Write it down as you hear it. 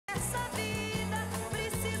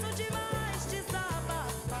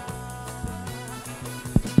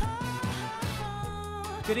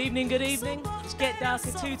Good evening, good evening. It's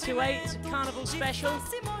GetDarker 228. It's a Carnival special.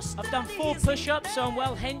 I've done 4 push-ups, so I'm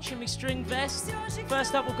well hench in my string vest.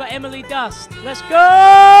 First up, we've got Emily Dust. Let's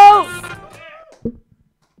go!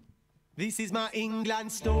 This is my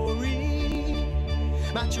England story,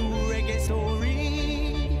 my true reggae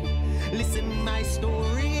story. Listen my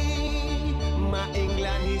story, my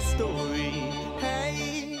England history.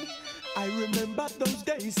 Hey, I remember those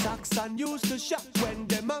days Saxon used to shop when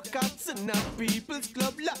them a cats and a people's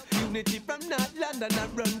club lock. Unity from North London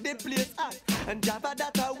and run the place hot. And Java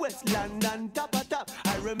that a West London top a top.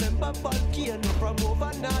 I remember Volcano from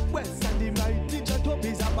over Northwest. And the mighty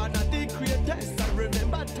Jatopies are one of the greatest. I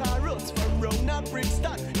remember Taros from round a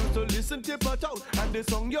Brixton. Used to listen to Futon and the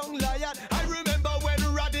song Young Lion. I remember when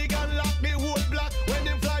Radigan locked me whole block. When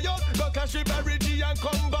them fly out, go cash the Barrigi and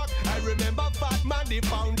come back. I remember Fat Man, the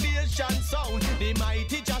foundation sound. The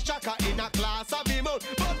mighty Jashaka in a class of him out.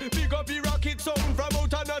 But big up the rocket sound from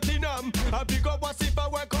out of Nottingham. A big up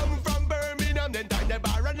Wasifa where come from Birmingham. Then time the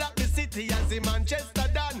bar and lock the city as the Manchester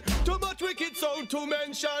done. Too much wicked sound to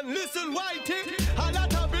mention. Listen, Whitey, a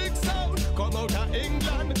lot of big sound come out of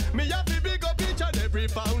England. Me have to big up each and every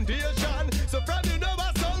foundation. So from the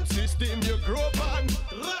Nova sound system you grow up on.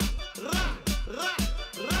 Ra, ra, ra,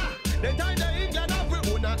 ra. Then time the England have we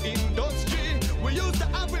own a industry. We used to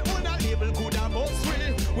have we own a label good and most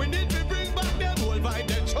free. We need to bring back them whole vibe,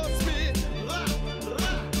 they trust me. Ra, ra,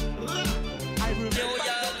 ra. I remember New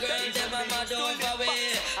York girl, them a mad over way.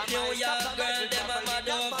 New York girl, them a mad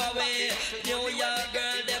over way. New York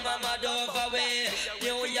girl, them a mad over way.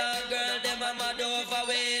 New York girl, them a mad over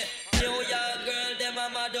way. New York girl, them a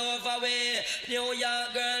mad over way. New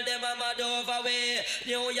York girl, them a mad over way.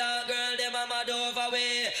 New York girl, them a mad over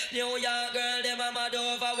way. New York girl, them a mad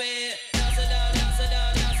over way.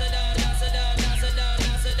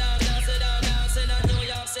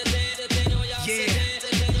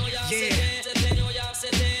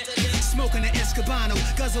 Smoking an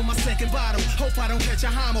Skibadee, guzzle my second bottle. Hope I don't catch a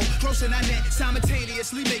homo. Grossing on net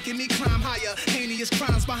simultaneously, making me climb higher. Heinous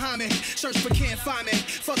crimes behind me. Search but can't find me.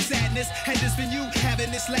 Fuck sadness. Had this been you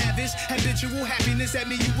having this lavish habitual happiness at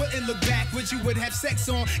me, you wouldn't look backwards. You would have sex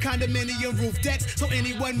on condominium roof decks. So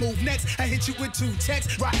anyone move next, I hit you with 2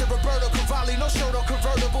 texts. Rock the Roberto Cavalli, no show, no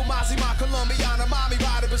convertible. Mozzie, my Colombiana, mommy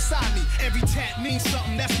riding beside me. Every tap means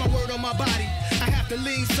something. That's my word on my body. I have to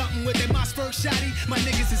lean something with that Mossberg shotty. My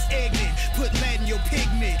niggas is ignorant. Put lead in your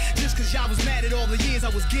pigment. Just cause y'all was mad at all the years I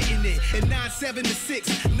was getting it. And 9-7 to 6,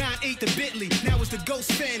 9-8 to Bentley. Now it's the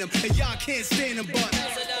Ghost Phantom, and y'all can't stand them, but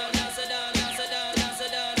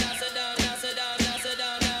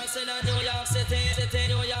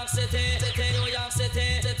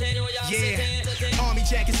yeah, army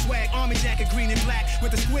jacket swag, army jacket green and black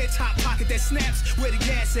with a square top pocket that snaps. Where the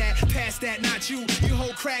gas at? Past that, not you. You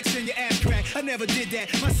hold cracks in your ass crack. I never did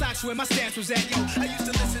that. My socks where my stats was at. Yo, I used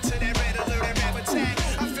to listen to that Red Alert and Rap Attack.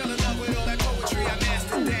 I fell in love with all that poetry. I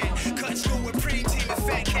mastered that. Cut through with Preem Team and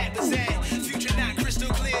Fat Cat was at. Future not crystal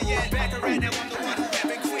clear yet. Back around now, I'm the one who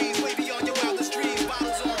rapping Queens. Way beyond your wildest dreams.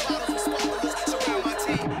 Bottles on bottles with sparklers. Surround my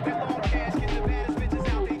team. And long cash get the baddest bitches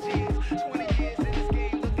out they jeans. 20 years in this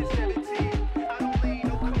game, looking 17. I don't lean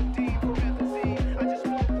no codeine for methazine. I just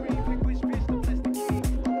smoke green, pick which bitch to bless the key.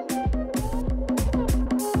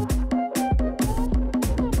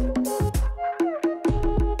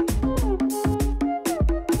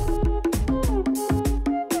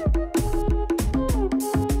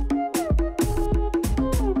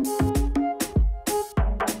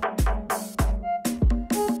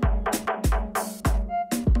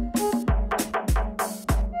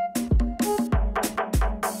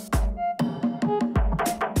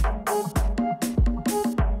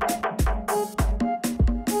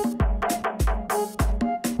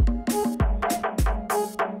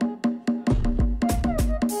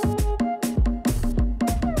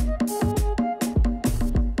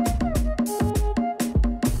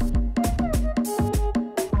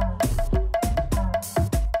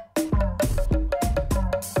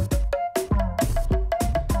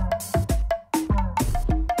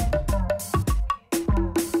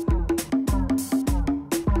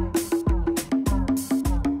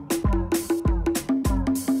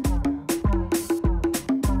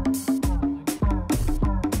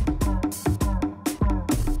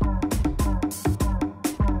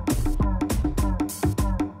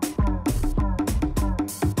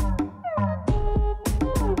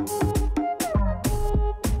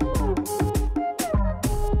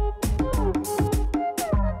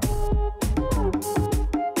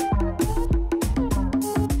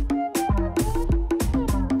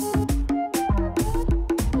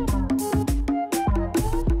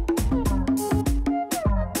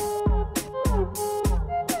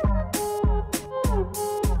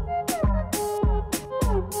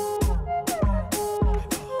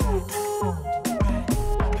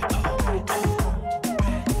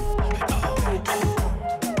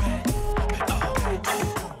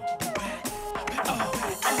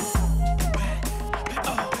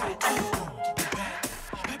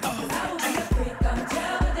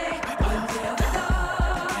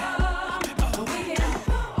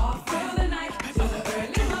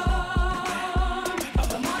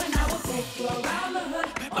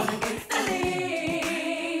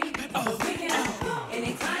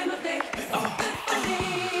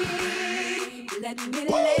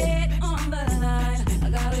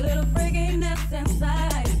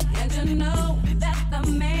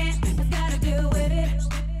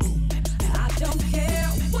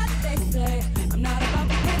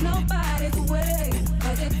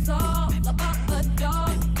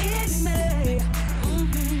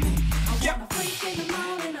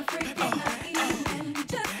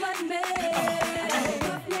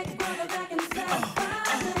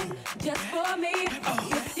 for me.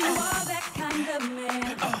 If you are that kind of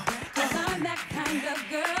man, cause I'm that kind of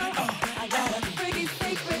girl. I got a freaky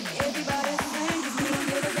secret, everybody's saying you don't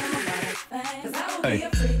give a damn about a thing. Cause I will be a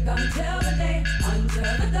freak until the day,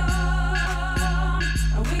 until the dawn.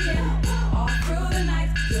 And we can all through the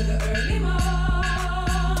night till the early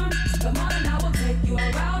morn. Come on and I will take you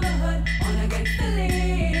around the hood on a gangsta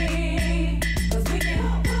lean. Cause we can,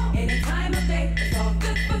 any time of day, it's all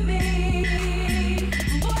good for me.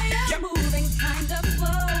 Boy, you're moving kind of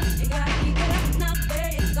slow. You gotta keep it up, now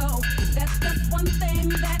there you go. That's just one thing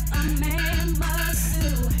that a man must do.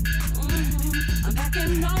 I'm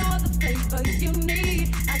packing all the flavor you need.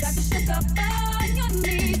 I got you shook up on your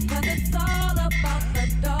knees. Cause it's all about the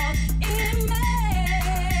dog in me.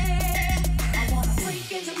 I want a freak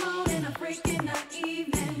in the morning, a freak in the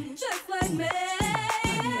evening, just like me.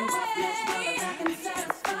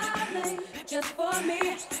 Just for me,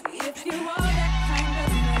 if you are that kind of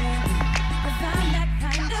man, cause I'm that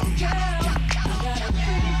kind of girl. I got a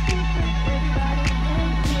pretty secret, everybody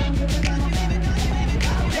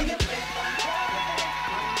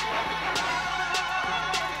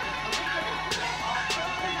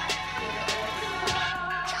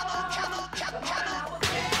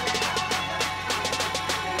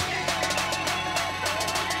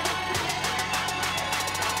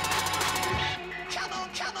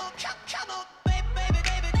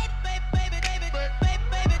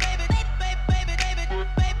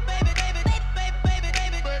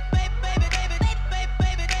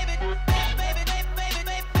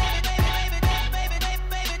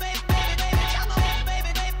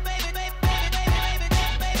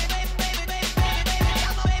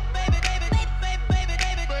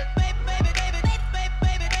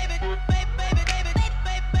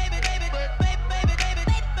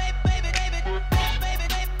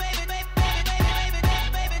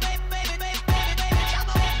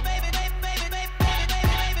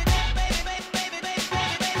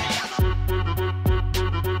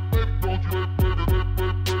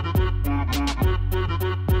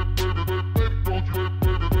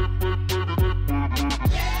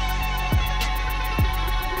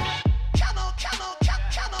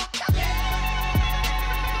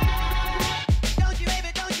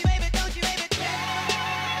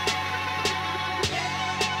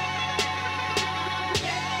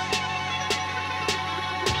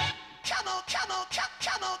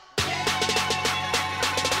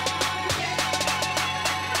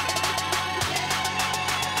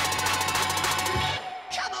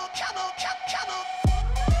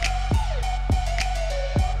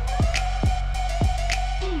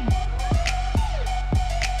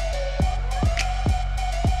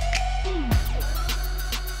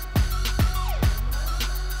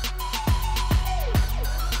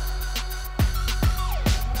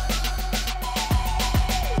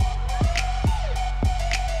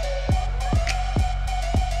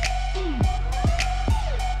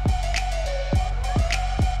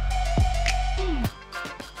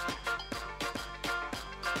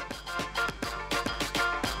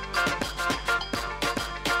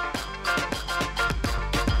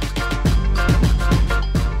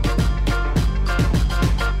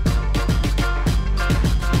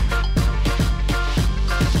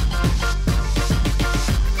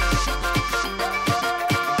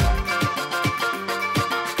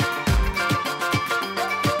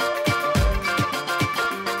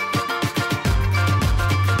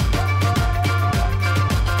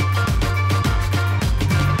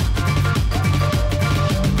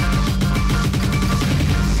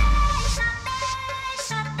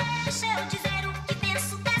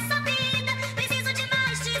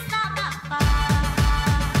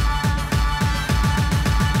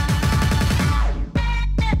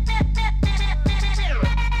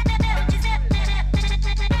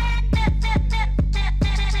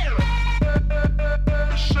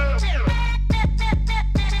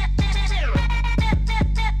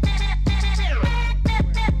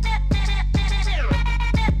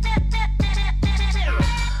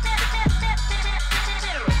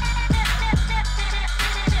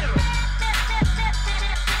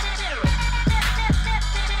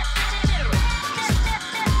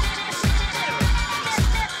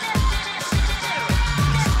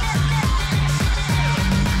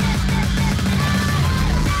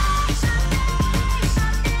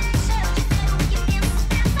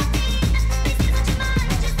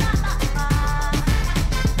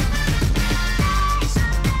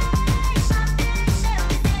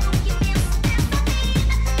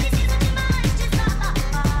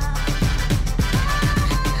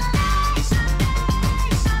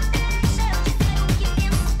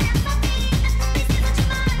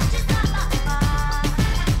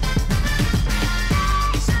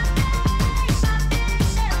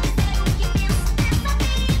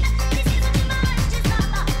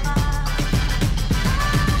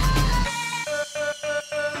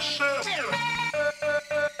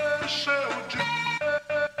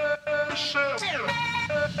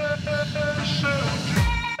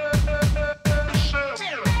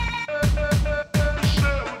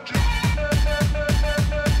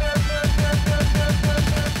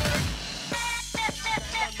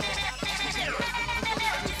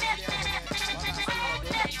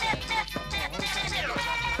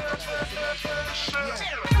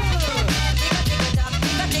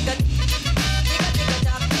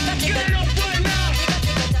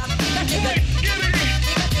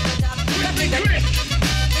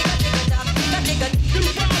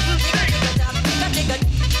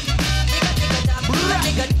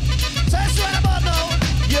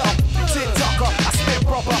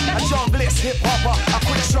Hip-hopper, a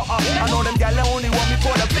quick shotter. I know them gal only want me for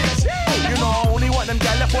the bitch. You know I only want them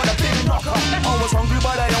gal for the big knocker. I was hungry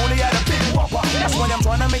but I only had a big whopper. That's why I'm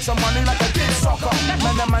trying to make some money like a big soccer.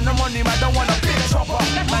 Man, the money, man, don't want a big chopper.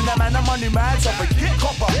 Man, the money, man, so forget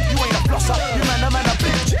copper. You ain't a flosser, you man, a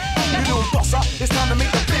bitch. You little bosser, it's time to make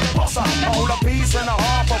the big bosser. I hold a piece and a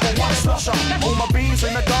half of a one slusher. All my beans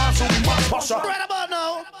in the dance, so we much posher. Right about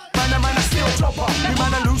now. Man, a steel chopper. You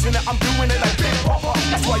man are losing it, I'm doing it like Big Popper.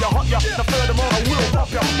 That's why you hot ya, the furthermore I will pop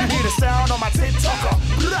ya. You hear the sound on my TikToker.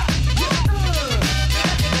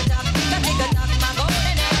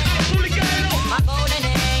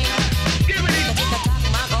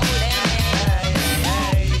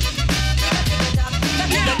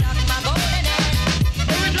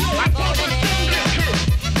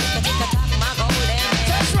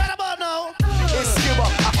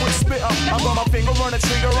 I got my finger on the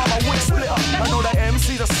trigger on my whip splitter. I know the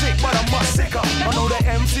MCs are sick, but I'm much sicker. I know the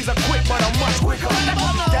MCs are quick, but I'm much quicker.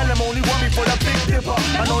 Gal them only want me for the big dipper.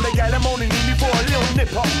 I know the gal them only need me for a little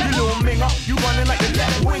nipper. You little minger, you running like the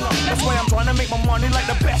left winger. That's why I'm trying to make my money like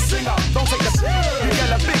the best singer. Don't take the you get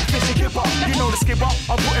a big fishy kipper. You know the skipper,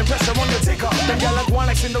 I'm putting pressure on your ticker. Them gal like one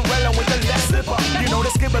like Cinderella with the left slipper. You know the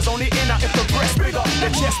skipper's only in if the breast bigger, the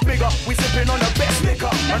chest bigger. We sipping on the best liquor,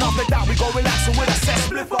 and after that we go relaxing with a set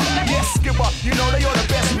spliffer. Yes, skipper, you know they are the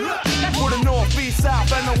best. For the north, east,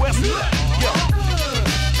 south, and the west. Yeah.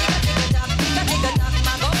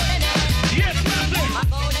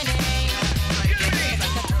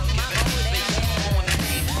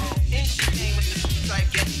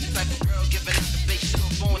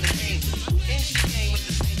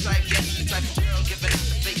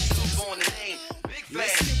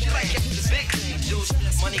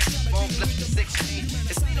 Money, phone, flip the 16.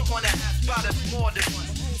 It's ain't no one that has spotted more than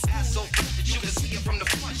once. Ass so fat that you can see it from the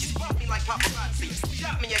front. She spot me like paparazzi.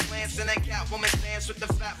 Shot me a glance and that Catwoman dance with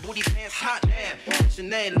the fat booty pants. Hot damn. What's your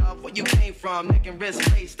name, love? Where you came from? Neck and wrist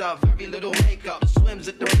laced up. Very little makeup. Swims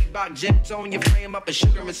at the Reebok gym. Tone your frame up and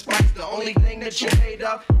sugar and spice. The only thing that you made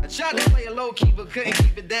up. I tried to play a low key but couldn't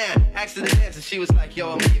keep it down. Asked her to dance and she was like,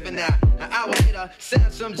 yo, I'm leaving now. An hour later,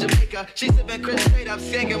 Sam's from Jamaica. She sipping Chris straight up,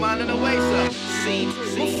 singing mine in the waist up. Scene.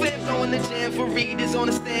 My fam going to jam for readers on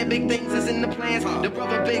the stand. Big things is in the plans. The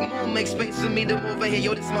brother Big Moon makes space for me to move over here.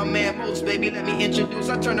 Yo, this my man Most, baby. Let me introduce.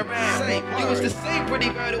 I turn around. Say, you was the same pretty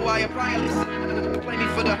bird who I probably listened. Play me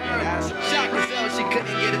for the herd. Shocked as hell, she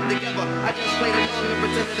couldn't get it together. I just played along and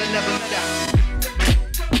pretended I never met her.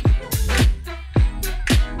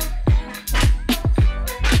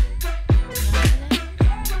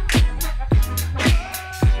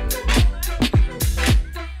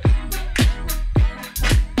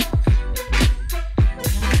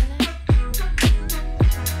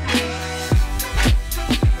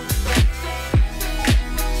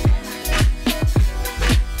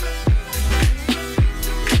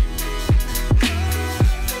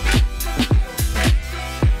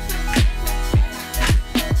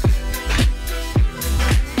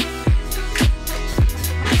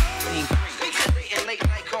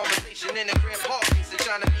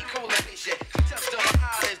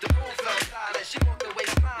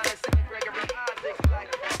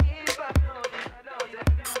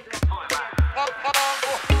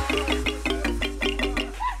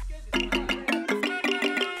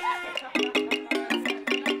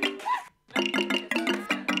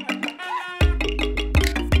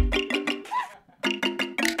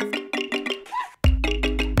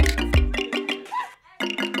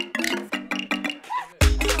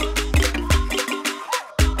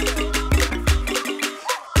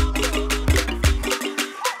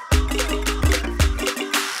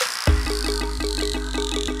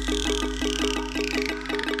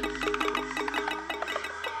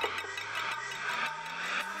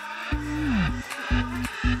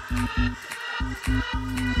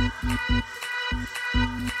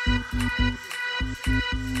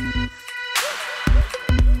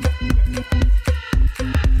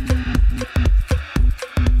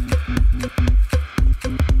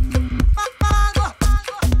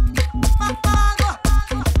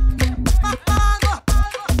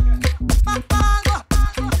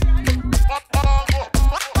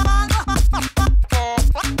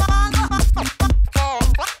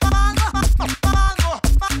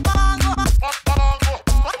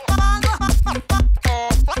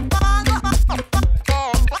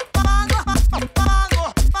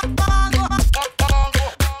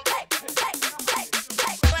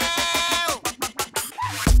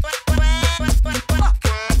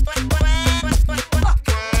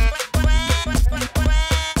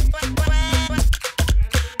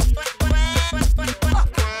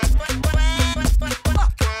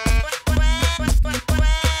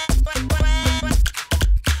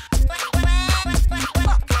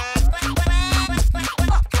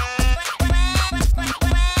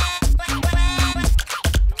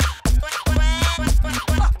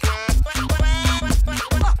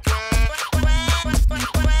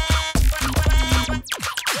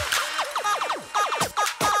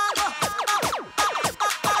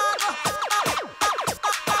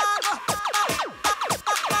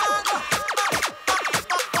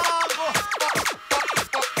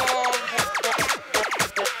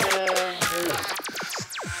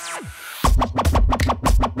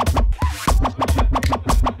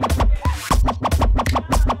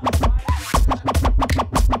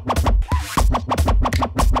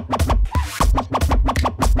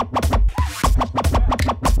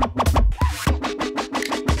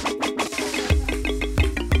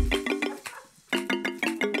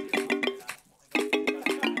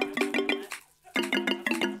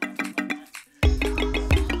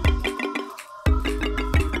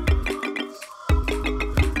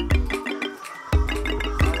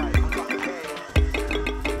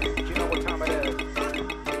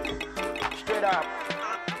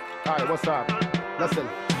 what's up? Listen.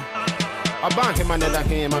 I ban him another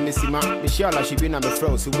him, and Missy Ma, Michelle, she been on the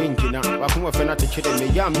froze, who wink in her. Who are not to cheat me,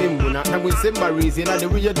 young Mimbuna, and with Simba reason at the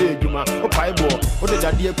real day, Juma, or Pieball, what did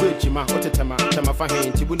that dear Quitchima, what a Tama,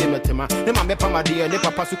 Tamafahin, Tibunematema, Nema Mepama dear, Nepa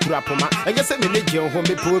Pasukrapoma, and guess a religion whom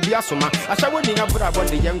me poor Biasoma. I shall win up about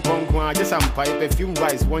the young Conqua, just some pipe, perfume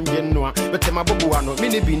wise, one genoa, but Temabuano,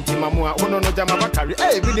 Mini Bin Timamua, one on Jamabakari,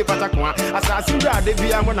 eh, Billy Pataqua, as I see that the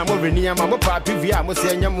Via Mona Morinia, Mamma Pivia,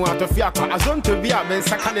 Mosia Yamua, Tofiaka, as on to Via, Ben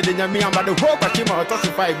Sakane de Yamia. The whole Bakima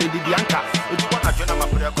tosify with the Bianca. If you want to join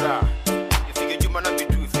my brother, if you get you man be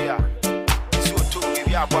too fair, so to give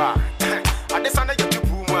you a bar. And this under your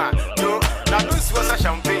puma, yo, now this was a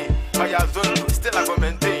champagne. But your zone still I go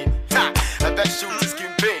maintain. I bet shoot is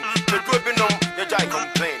skin pain. The good be known, your guy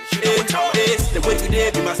complain. It's the way you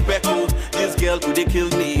did be my speckle. This girl could they kill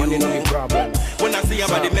me. Money no problem. When I see her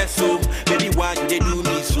by the mess up, baby, why do they do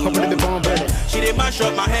me so? She they mash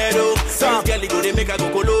up my head, oh. This girl, go they make her go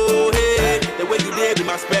colo, hey. The way you did be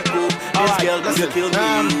my speckle. This girl could kill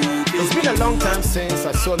me. It's been a long time since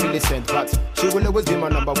I saw Millicent, but she will always be my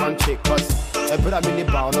number one chick, cause I put a mini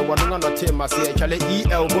bow, no one on the team, I say, Charlie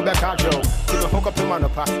EL, go back out, Joe. To the hook up to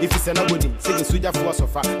Manapa, if it's an abudi, singing Suja for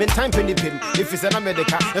sofa, then time penny pin, if it's an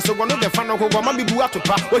America, and so one of the fan of Mamma Bou Yah,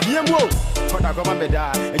 or here, whoa. But I go my bed,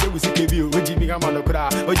 and you will see the view, with Jimmy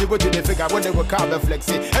Gamanokra, or you go to the figure when they were carbon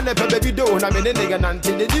flexi, and the baby door, I'm in a nigga, and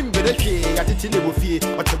they didn't be the key, at the tin of fear,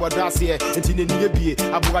 but what does here, and in the beer,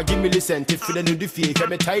 I will give Millicent if you didn't defeat,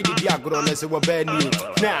 I'm a tidy diagram as a bad news.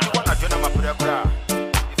 Now, what I do, I'm a brother.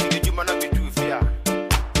 If you get you man be too fair,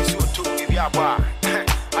 so to give you a bar.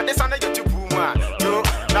 And this under your puma, yo,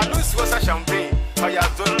 now this was a champagne. I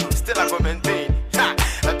have done still I go maintain.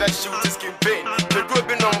 I bet shoot is skin pain. The good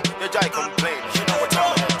be known, your guy complain. You know what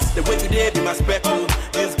I'm saying? The way you did be my speckle.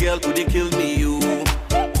 This girl could they kill me, you.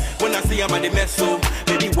 When I see her by the mess up,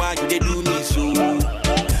 baby, why do they do me so?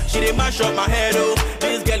 She they mash up my head, oh.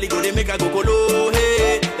 This girl, go they make her go colo,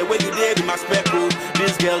 hey. The way you did be my speckle.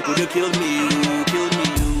 This girl could they kill me, you, kill me,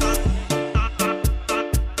 you.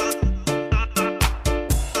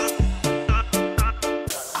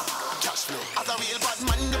 As a real bad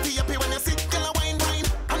man, the PAP when you sit, girl a wine wine.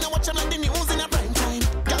 And you watch them like the news in a prime time.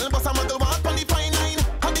 Girl bust a muggle walk on the fine line.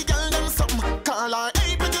 And the girl them something. Call her,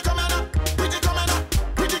 hey, pretty coming up, pretty coming up,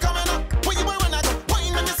 pretty coming up. Where you wearing a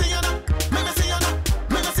wine, let me see you now, let me see you now,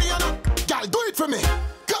 let me see you now. Girl, do it for me.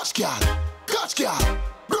 Gosh, girl,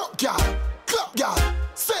 broke girl, club girl,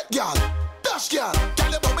 set girl, dash girl.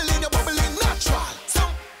 Girl, you bubbling natural.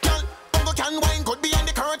 Some girl, bungo can wine, good behind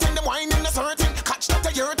the curtain, them wine in the certain. Catch that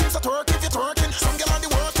to your thing, so twerk if you're twerking. Some girl on the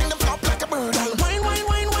worst thing, them flop like a bird. Girl, wine, wine,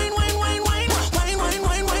 wine, wine, wine, wine, wine, wine, wine,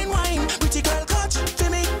 wine, wine, wine. Pretty girl, Kotch, for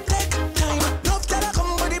me, take time. Love that I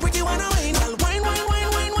come, but the pretty one I wine. Girl, wine, wine,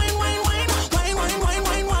 wine, wine, wine, wine, wine, wine, wine, wine,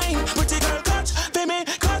 wine, wine. Pretty girl, Kotch, for me,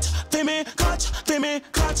 Kotch, for me, Kotch, for me,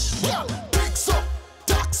 Kotch. Well, big so,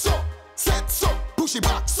 tack so, set so, push it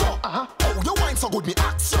back so. Oh, your wine so good, me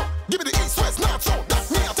act so. Give me the east, west, north, so.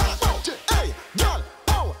 That's me a talk about. Hey, girl,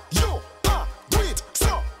 oh, you do it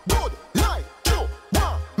so good, like you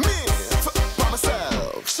want me. For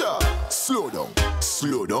myself, sure.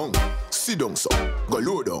 Slow down, sit down so, go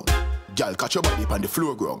low down. Girl, catch your body on the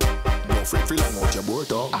floor ground. Don't fret, feel like out your board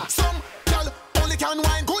down. Some girl only can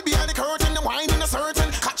wine good behind the curtain. The wine in a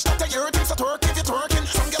certain. Catch that to your thing, so twerk if you're twerking.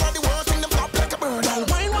 Some girl on the worst thing, them flop like a bird. Girl,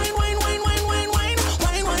 wine, wine, wine, wine, wine, wine, wine,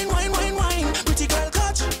 wine, wine, wine, wine, wine. Pretty girl,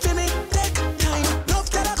 Kotch, for me, take time. Love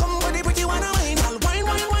that I come, but the pretty one I wine. Girl, wine,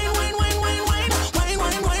 wine, wine, wine, wine, wine, wine, wine,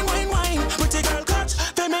 wine, wine, wine, wine. Pretty girl, Kotch,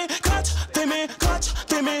 for me, Kotch, for me, Kotch,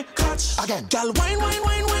 for me, Kotch. Again, girl, wine, wine,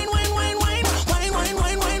 wine, wine, wine, wine, wine, wine, wine,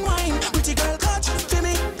 wine, wine, wine. Pretty girl, Kotch, for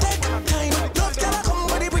me, take time. Love that I come,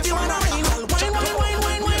 but the pretty one I wine. Girl, wine, wine, wine,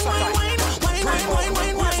 wine, wine, wine, wine, wine, wine,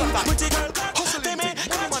 wine, wine. Pretty girl, Kotch, for me,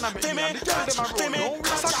 Kotch, for me, Kotch, for me,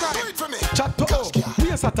 Kotch. Chat to oh,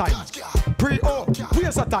 waste of time. Pray oh,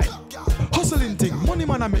 waste of time. Hustling thing, money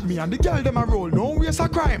man I make me and the girl them a roll. No waste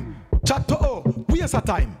of crime. Chat to oh, waste of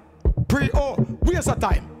time. Pray oh, waste of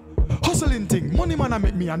time. Hustling thing, money man I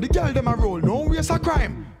make me and the girl them a roll. No waste of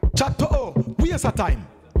crime. Chat to oh, waste of time.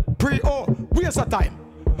 Pray oh, waste of time.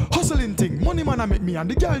 Hustling thing, money man I make me and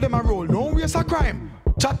the girl them a roll. No waste of crime.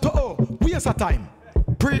 Chat to oh, waste of time.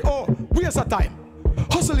 Pray oh, waste of time.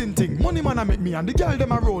 Hustling thing, money man I make me and the girl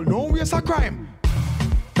them a roll. No waste of crime.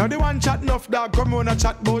 Now the one chat enough dog, come on and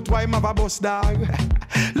chat about why I'm a boss dog.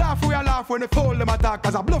 Laugh we a laugh when they fold them attack,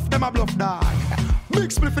 cause I bluff them a bluff dog. Big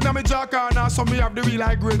spliff in my jaw corner, so me have the real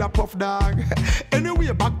high grade a puff dog.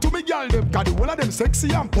 Anyway, back to me girl them, cause the whole of them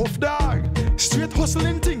sexy and puff dog. Straight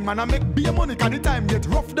hustling thing, man, I make beer money, cause the time get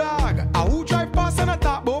rough dog. I who drive past and I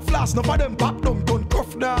talk about flash, none of them pop down, turn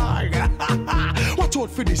cuff dog. Watch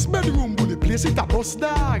out for this bedroom bully place, it a bust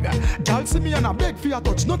dog. Girl see me and I beg for your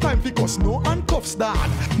touch, no time for cuss, no handcuffs dog.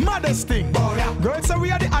 Maddest thing, girls say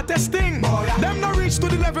we are the hottest thing. Them no reach to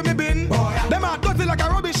the level me been. Them are dirty like a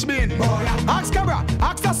rubbish bin. Ask Cabra,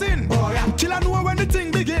 ask the sin. Killer know when the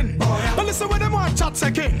thing begin. But listen when them want chat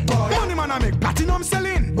second. Money man I make platinum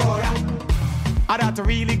selling. I that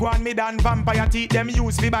really go on me than vampire teeth. Them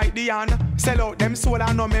use me bite the hand. Sell out them soul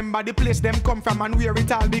and no remember the place them come from and where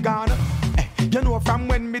it all began. You know from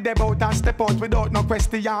when me debout and step out without no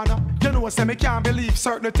question. You know say me can't believe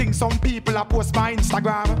certain things some people are post by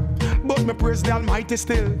Instagram. But me praise the Almighty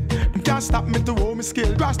still. Them can't stop me to owe me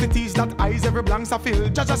skill. Cross the T's that eyes every blanks I feel.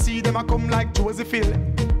 Just see them a come like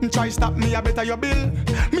Josephine. Try stop me I better your bill.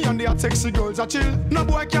 Me and the hot sexy girls are chill. No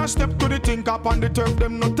boy can't step to the think up on the turf.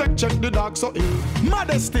 Them no tech check the dog so ill.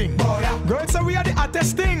 Maddest thing, girls say we are the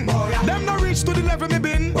hottest thing. Them no reach to the level me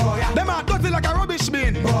been. Them are dirty like a rubbish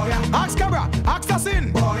bin. Ask Cabra, ask the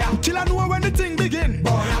sin. Killer know when the thing begin.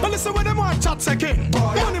 But listen when them want chat second.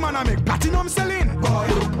 Money man I make platinum selling.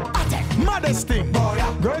 Maddest thing,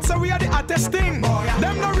 girls say we are the hottest thing.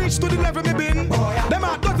 Them no reach to the level me been. Them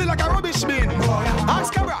are dirty like a rubbish bin.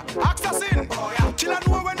 Ask Cabra, ask the sin. Killer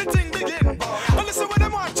know when the thing begin. But listen when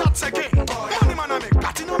them want chat second. Money man I make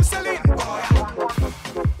platinum selling.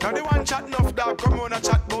 Now the one chat enough dog, come on and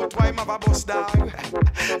chat about why I'm a boss dog.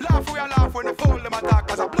 Laugh we a laugh when they fool them attack,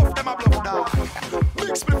 cause I bluff them a bluff dog.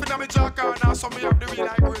 Big spliff in a me jacker, now some me have the real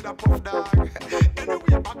high grade a puff dog.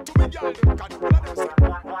 Anyway, back to me girl, them can all of them say.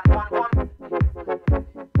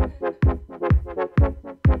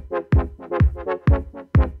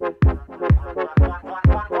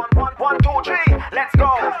 1, 2, 3, let's go.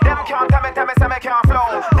 Them can't tell me, say me can't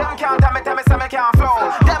flow. Them can't tell me, say me can't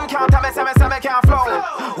flow. Them can't tell me, say me can't flow.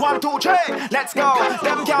 1, 2, 3, let's go.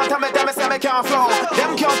 Them can't tell me, say me can't flow.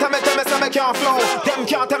 Them can't tell me, say me can't flow. Them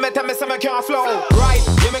can't tell me, say me can't flow. Right,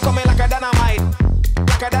 you me coming like a dynamite.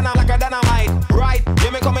 Like a dynamite. Right,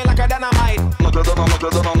 you me coming like a dynamite. Like a dynamite.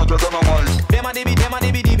 Them a DB, right? Them a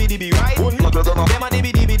DB, right? Them a DB,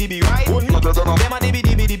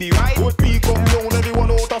 right? We come down,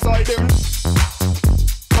 everyone outside them.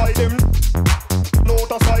 Side them. No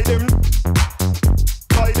outside them.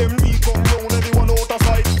 Side them. We come down, everyone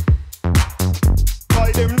outside.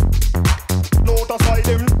 Side them. No outside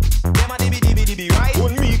them. Them a DB, right?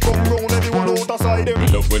 When we come round, everyone outside them. Me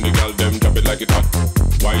love when the girl them drop it like it hot.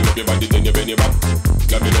 Wind up your body, then you bend your back.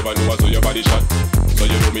 Girl, me never know so your body shot. So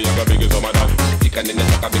you know me have a big as on my dad. Tick and in the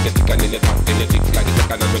tack, a big tick and in the tack. Then you tick like the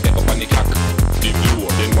second and we take up on the clock. If you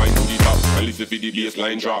up, then wind to the top and listen for the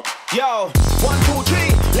bassline drop. Yo, 1, 2,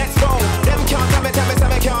 3, let's go. Them can't tell me, say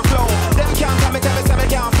me can't flow. Them can't tell me, say me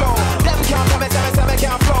can't flow. Them can't tell me, say me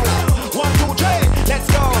can't flow. 1, 2, 3, let's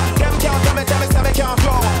go. Them can't tell me, say me can't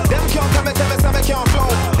flow. Them can't tell me, say me can't flow.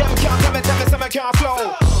 Them can't tell me, say me can't flow.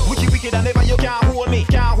 Wicked and never you can't hold me,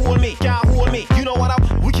 can't hold me, can't hold me. You know what I'm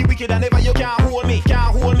wicked and never you can't hold me,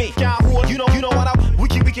 can't hold me, can't hold. You know what I'm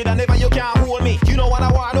wicked and never you can't hold me. You know what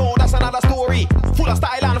I want, no, that's another story. Full of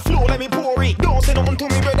style and flow, let me pour it. Don't say nothing to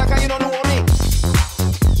me, brother, cause you don't know me.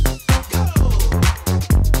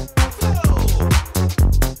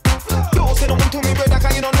 Don't say nothing to me, brother,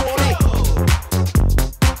 cause you don't know me.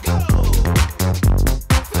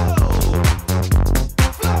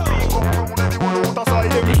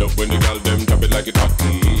 Me love when the girl them drop it like it hot.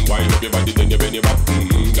 Wind up your body, then you bend your back.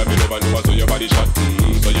 Girl, me never know so your body shot.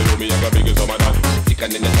 So you know me have a big as on my dad. Tick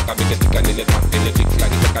and in the tack, a big tick and in the tack. Then you tick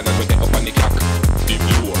like the second and we take up on the clock. If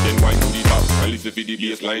you up, then wind to the top and listen for the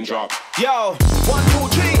bassline drop. Yo, 1,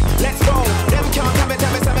 2, 3, let's go. Them can't tell me,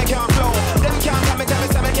 say me can't flow. Them can't tell me,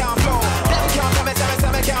 say me can't flow. Them can't tell me,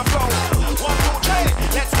 say me can't flow. 1, 2, 3,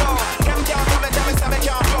 let's go. Them can't tell me, say me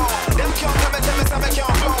can't flow. Them can't tell me, say me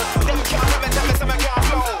can't flow. Them can't tell me, say me can't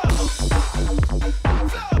flow.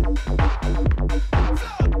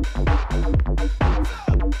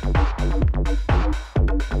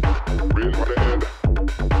 Real for the head.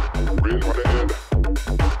 Real for the head.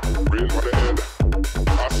 Real for the head.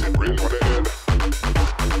 I said real for the head.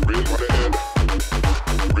 Real for the head.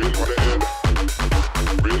 Real for the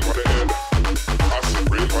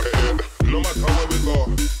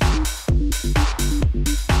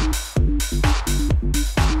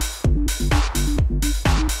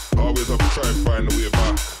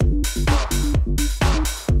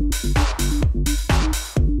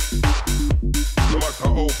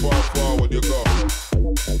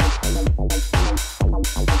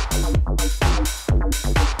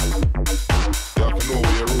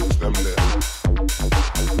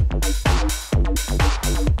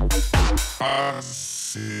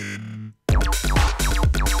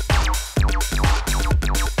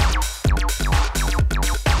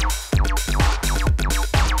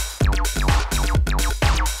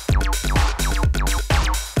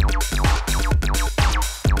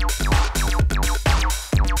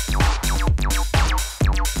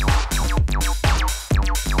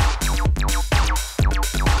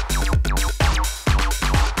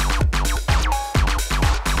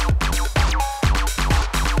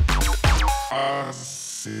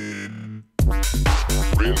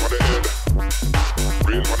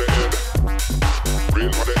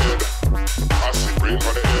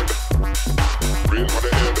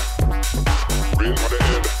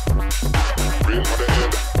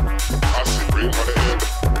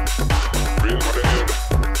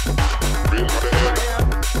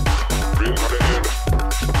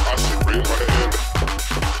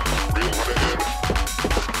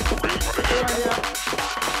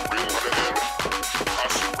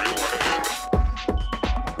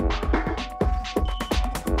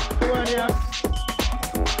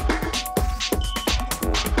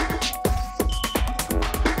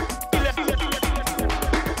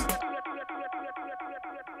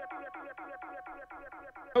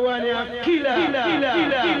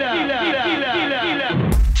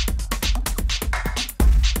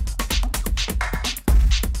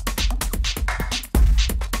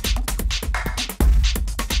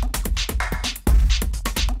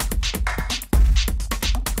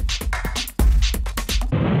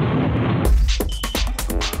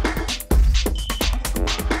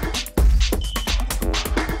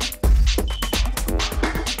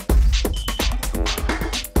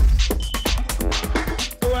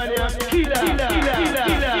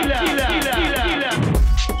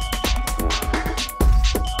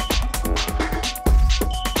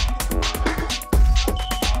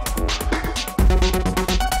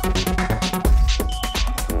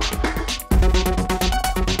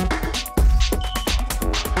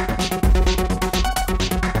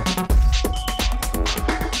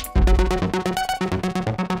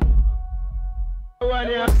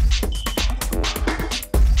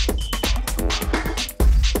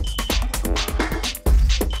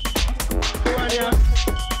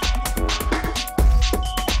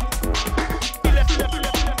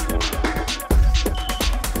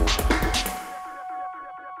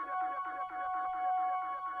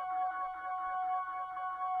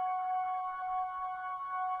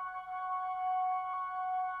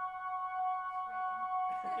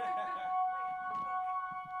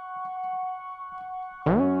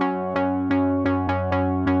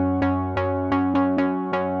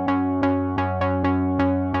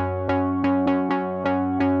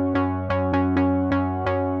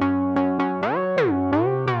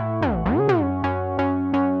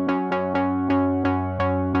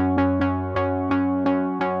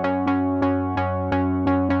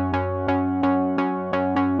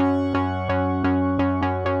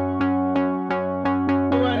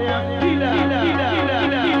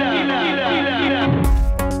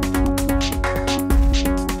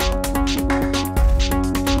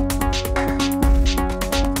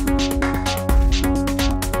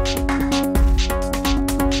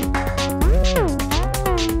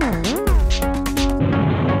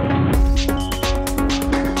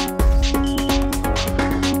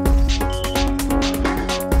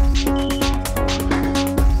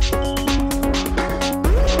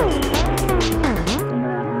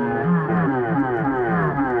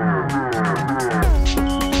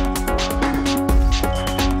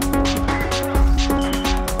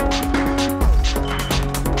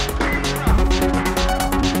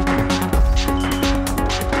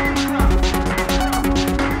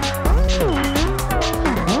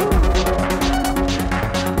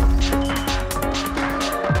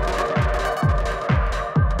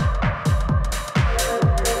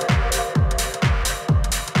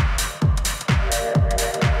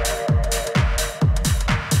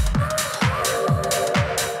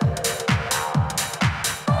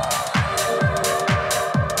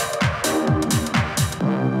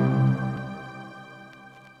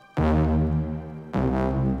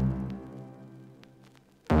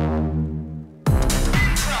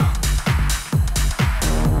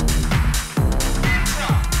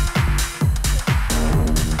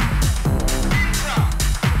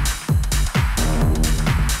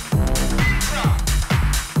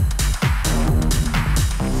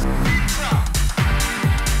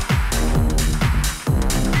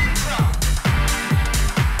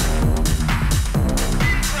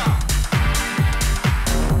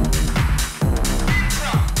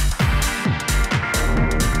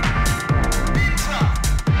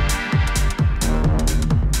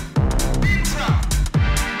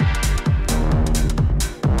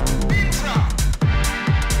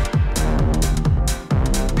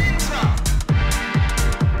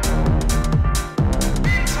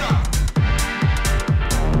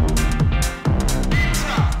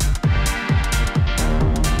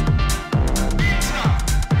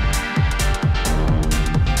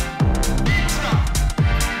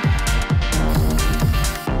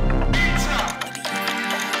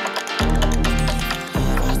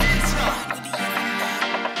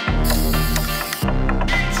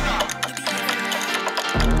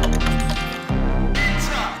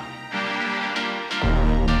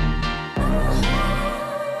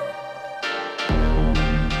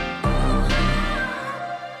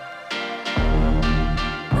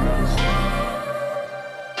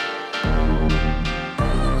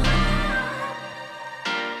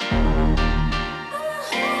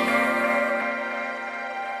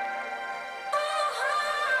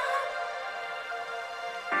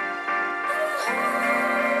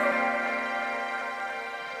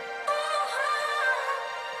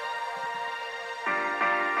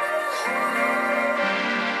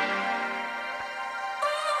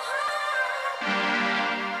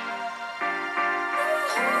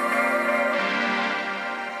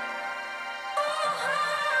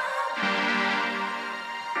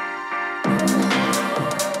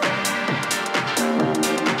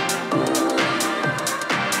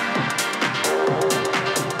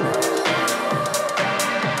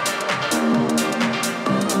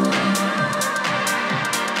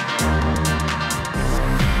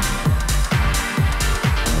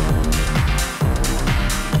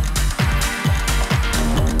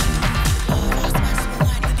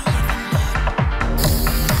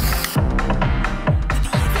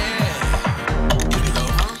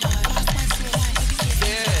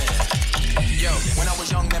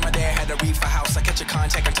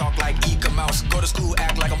contact and talk like Ika Mouse. Go to school,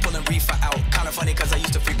 act like I'm pulling reefer out. Kinda funny cause I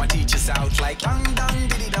used to freak my teachers out. Like dang dang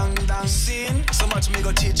diddy dang dang. Sin. So much me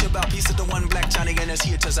go teach you about. Piece of the one black Johnny and his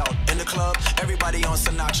hitters out. In the club, everybody on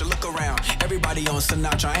Sinatra. Look around, everybody on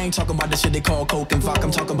Sinatra. I ain't talking about the shit they call coke and vodka.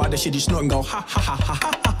 I'm talking about the shit you snort and go ha ha ha ha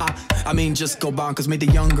ha ha. I mean just go bonkers, make the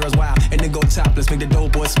young girls wild and then go topless. Make the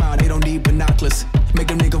dope boys smile, they don't need binoculars. Make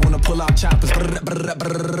them niggas wanna pull out choppers.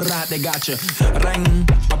 They got you. Ring,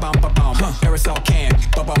 ba-bum, ba-bum. Aerosol can,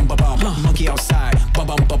 ba-bum, ba-bum. Monkey outside,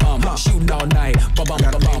 ba-bum, ba-bum. Shooting all night, ba-bum,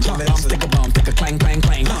 ba-bum. Stick a bum, stick a clang, clang,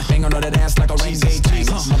 clang. Bang on that ass like a rain gauge tank.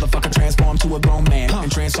 Motherfucker transform to a grown man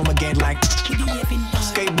and transform again like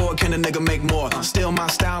skateboard. Can a nigga make more? Still my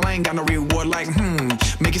style, I ain't got no reward like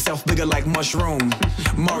make yourself bigger like mushroom.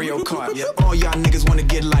 Mario Kart, yeah. All y'all niggas wanna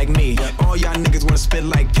get like me. All y'all niggas wanna spit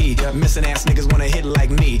like P. Missing ass niggas wanna hit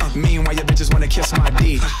like me. Meanwhile your bitches wanna kiss my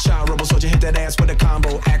D. Child rebel soldier hit that ass with a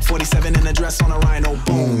combo. Act 47 in a dress on a rhino.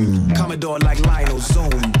 Boom. Commodore like Lionel.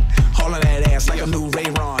 Zoom. All of that ass like a new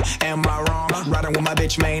Ray-Ron. Am I wrong? Riding with my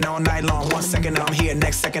bitch main all night long. 1 second I'm here,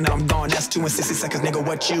 next second I'm gone. That's 2 and 60 seconds, nigga,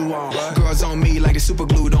 what you on? Girls on me like they super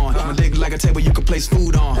glued on. My dick like a table you can place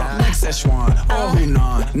food on. Like Szechuan, oh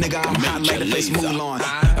Hunan. Nigga, I'm hot like the place Mulan.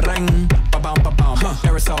 Ring, ba-bum, ba-bum.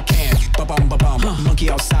 Aerosol can, ba-bum, ba-bum. Monkey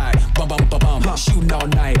outside, ba-bum, ba-bum. Shooting all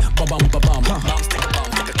night, ba-bum, ba-bum. Bum, stick a bum,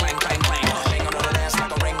 stick a clang, clang, clang. Hang on that ass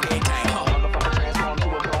like a ring gauge tank. Motherfucker transform to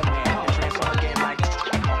a grown man and transform again like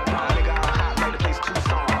nigga, I'm hot like the place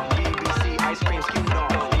Tucson. BBC ice cream skewed on.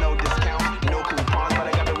 No discounts, no coupons, but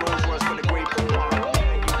I got the Rolls Royce for the great coupon.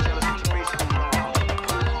 You jealous with your face too long.